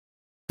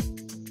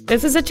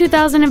This is a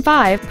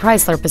 2005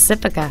 Chrysler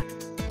Pacifica.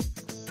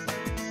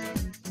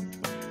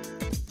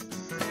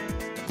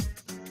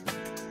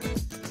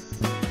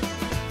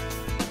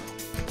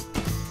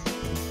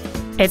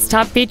 Its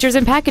top features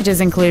and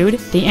packages include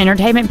the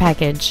entertainment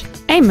package,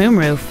 a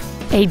moonroof,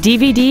 a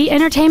DVD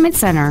entertainment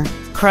center,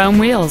 chrome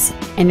wheels,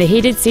 and the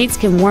heated seats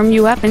can warm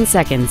you up in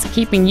seconds,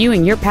 keeping you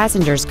and your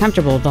passengers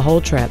comfortable the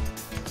whole trip.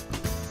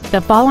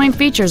 The following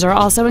features are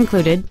also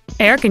included: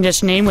 air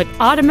conditioning with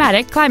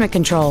automatic climate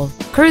control,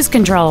 cruise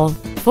control,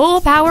 full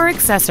power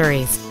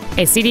accessories,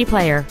 a CD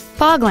player,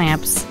 fog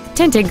lamps,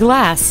 tinted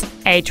glass,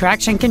 a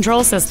traction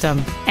control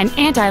system, an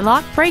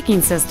anti-lock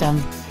braking system,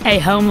 a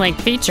home link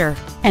feature,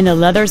 and the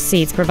leather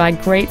seats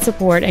provide great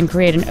support and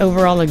create an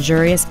overall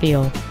luxurious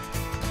feel.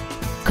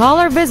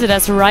 Call or visit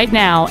us right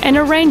now and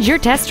arrange your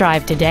test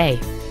drive today.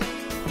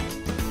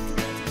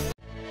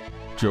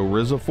 Joe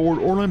Rizza Ford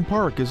Orland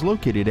Park is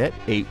located at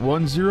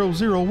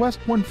 8100 West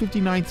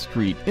 159th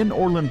Street in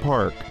Orland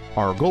Park.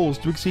 Our goal is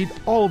to exceed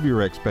all of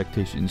your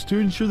expectations to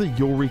ensure that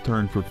you'll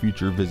return for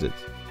future visits.